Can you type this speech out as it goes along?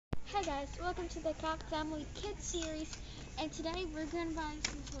Hi guys, welcome to the Cat Family Kids series, and today we're going to buy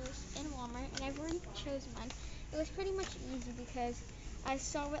some toys in Walmart, and I've already chosen mine. It was pretty much easy because I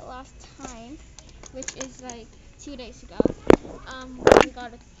saw it last time, which is like 2 days ago. We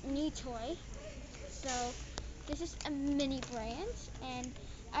got a new toy, so this is a mini brand, and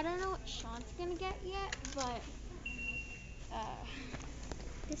I don't know what Sean's going to get yet, but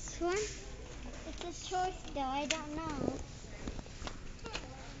this one, it's a choice though, I don't know.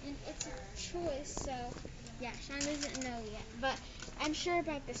 And it's a choice, so yeah, Sean doesn't know yet, but I'm sure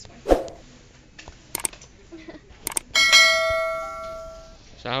about this one.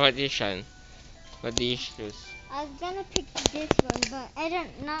 So how about you, Sean? What do you choose? I was gonna pick this one, but I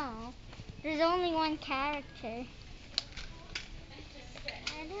don't know. There's only one character.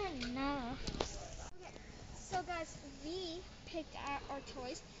 I don't know. Okay, so guys, we picked out our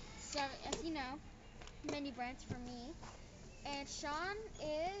toys. So as you know, mini brands for me. And Sean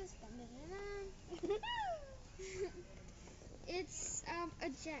is it's a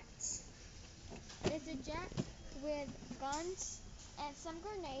jet. It's a jet with guns and some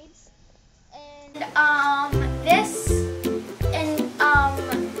grenades. And this and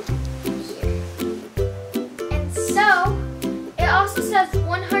here. And so it also says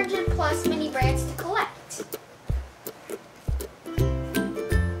 100 plus mini brands to collect.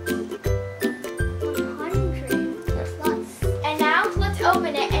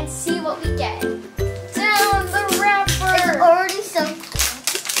 Open it and see what we get. Down the wrapper. It's already so cool.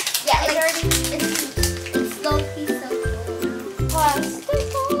 Yeah, It's low-key so cool. Plus,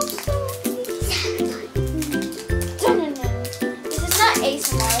 this is not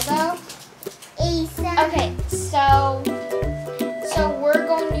ASMR though. ASMR. Okay, so we're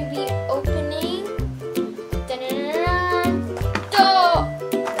going to be opening.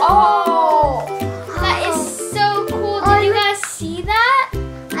 Oh, that is so cool. Did you guys see that?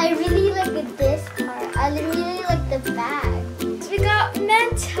 I really like this part. I really like the bag. So we got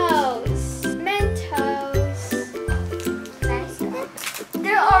Mentos. Nice.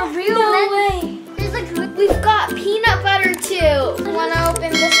 There are real way. There's like We've got peanut butter too. Wanna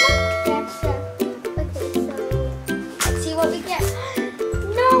open this one? Yes. Okay, so Let's see what we get.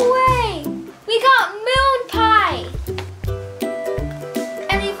 No way! We got moon pie!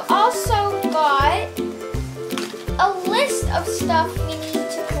 And we've also got a list of stuff we need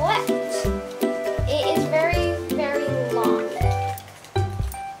to collect. It is very, very long.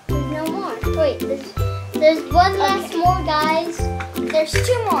 there's no more. Wait, there's one last more, guys. There's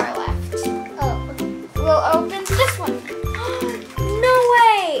 2 more left. Oh, okay. We'll open this one. No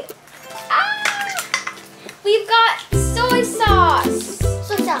way! Ah! We've got soy sauce.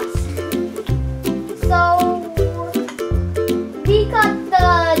 So sauce. So we got the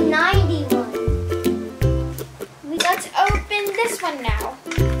 90 one. Let's open this one now.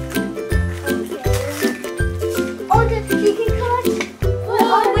 Okay. Oh, you can collect.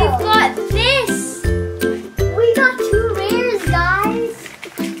 Oh, we've got this. We got 2 rares, guys.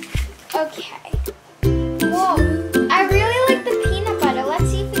 Okay. Whoa. I really like the peanut butter. Let's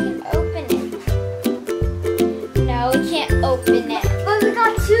see if we can open it. No, we can't open it. But we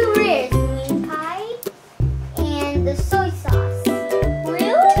got 2 rares, meat pie and the soy sauce.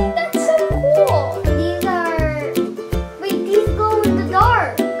 Really? That's so cool. These are. Wait, these glow in the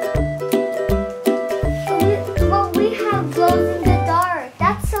dark. We have glows in the dark.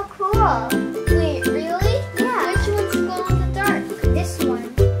 That's so cool. Wait, really? Yeah. Which one's glow in the dark? This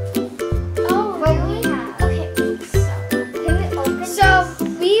one. Oh, What really? we have? Okay, Can we open so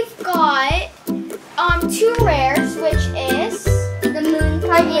we've got 2 rares, which is the moon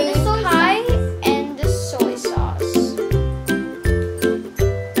pie and the soy pie sauce? and the soy sauce.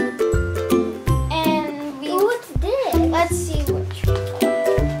 And we Ooh, what's this? let's see which one.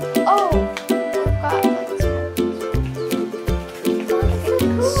 Oh, we've got like this one. That's so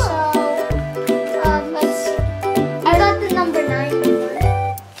cool. Let's see. I got the number 9 one.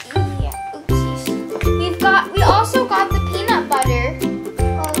 Yeah, oopsies. We also got the peanut butter,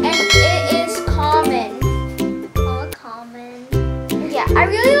 Oh, and it is common. all common. Yeah, I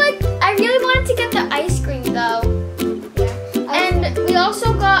really wanted to get the ice cream though. Yeah. And we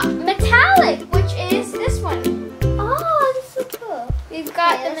also got metallic, which is this one. Oh, that's so cool. We've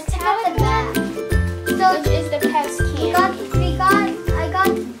got Okay, the let's check out metallic the back. one, So which is the Pez we can. got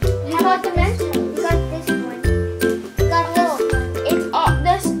the Mentos. We got this one. We got this one. It's all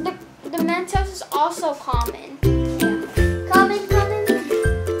the Mentos is also common. Common.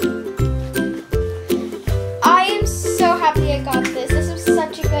 I am so happy I got this. This was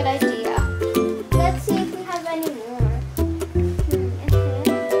such a good idea. Let's see if we have any more.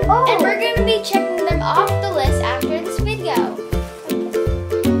 Oh. And we're going to be checking them off the list after this video.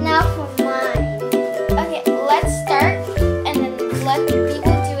 Now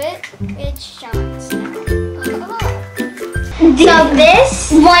So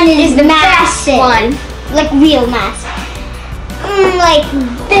this one is the massive one, like real massive. Like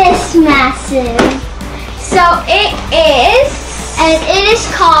this massive. So it is, and it is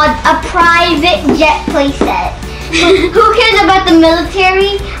called a private jet playset. Who cares about the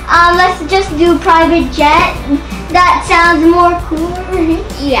military? Let's just do private jet. That sounds more cool.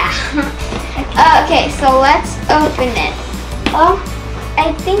 Yeah. Okay, so let's open it. Oh,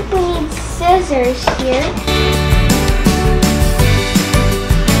 I think we need scissors here.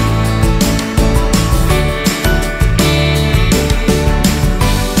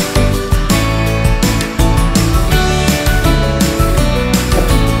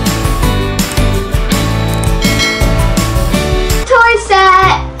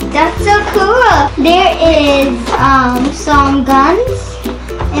 That's so cool. There is some guns,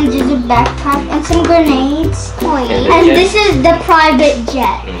 and there's a backpack and some grenades. And this is the private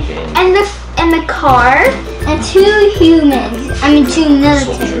jet. And the car. And two humans. I mean, two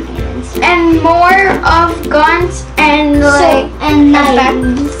military humans. And more of guns and and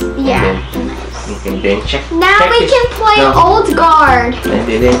knives. Yeah. And then check. Now check we can play Old Guard. And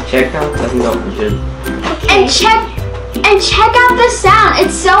then check out the note. And check out the sound.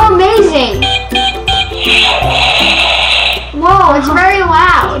 It's so amazing. Whoa, it's very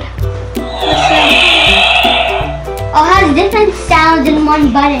loud. Oh, it has different sounds in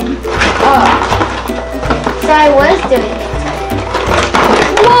one button. Oh. So I was doing it.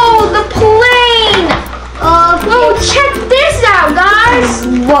 Whoa, the plane. Whoa, check this out, guys.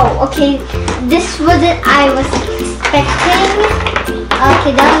 Whoa, okay. This wasn't I was expecting.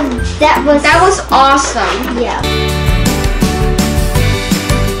 Okay, that was awesome. Yeah.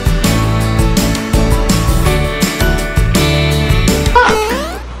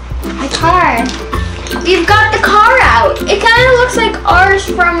 Car. We've got the car out. It kind of looks like ours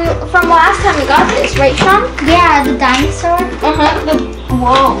from last time we got this, right, Sean? Yeah, the dinosaur.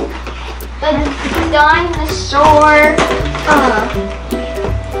 Whoa. The dinosaur.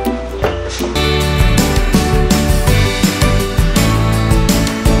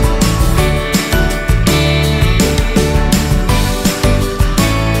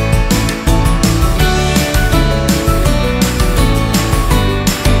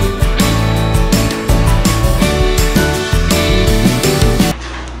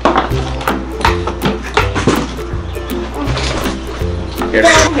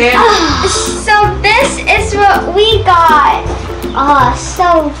 So this is what we got. Oh,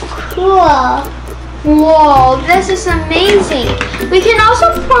 so cool. Whoa, this is amazing. We can also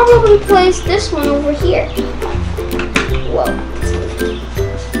probably place this one over here. Whoa.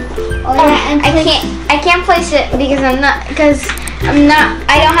 Oh, yeah, and I can't place it because I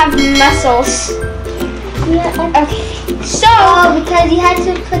don't have muscles. Yeah, okay. So because you had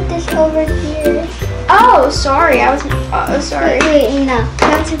to put this over here. Oh, sorry. Sorry. Wait, no. You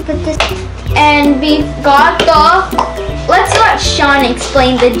have to put this. And we've got let's let Sean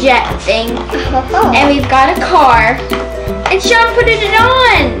explain the jet thing. And we've got a car. And Sean put it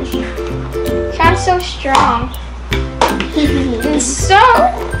on. Sean's so strong.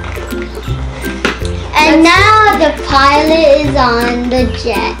 And now the pilot is on the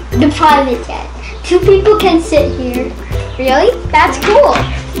jet. The private jet. Two people can sit here. Really? That's cool.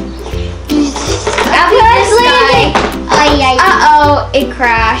 Uh-oh, it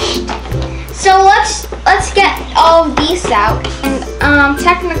crashed. So let's get all of these out. And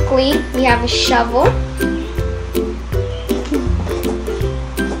technically we have a shovel.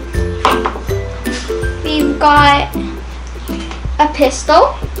 We've got a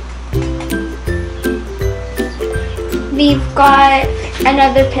pistol. We've got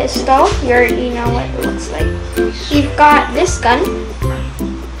another pistol. You already know what it looks like. We've got this gun.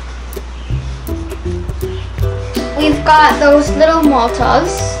 We've got those little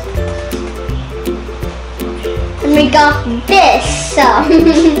Molotovs. And we got this.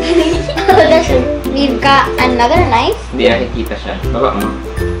 We've got another knife. Hindi nakikita siya. Baba mo.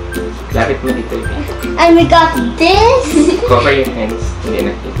 Lapit mo dito. And we got this. Cover your hands. Hindi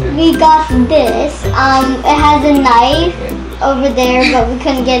nakikita. We got this. It has a knife over there, but we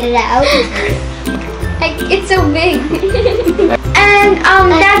couldn't get it out. It's so big. And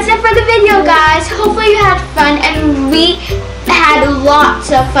that's it for the video, guys. Hopefully you had fun, and we had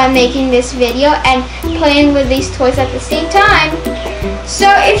lots of fun making this video and playing with these toys at the same time. So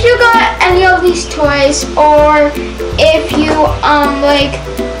if you got any of these toys, or if you like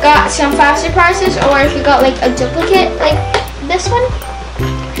got some fast surprises, or if you got like a duplicate like this one,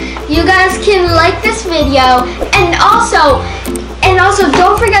 you guys can like this video, and also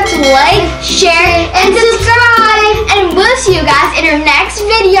don't forget to like, share, and subscribe. And we'll see you guys in our next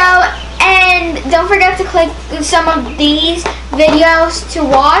video. And don't forget to click some of these videos to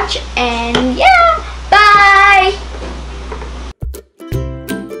watch. And yeah, bye.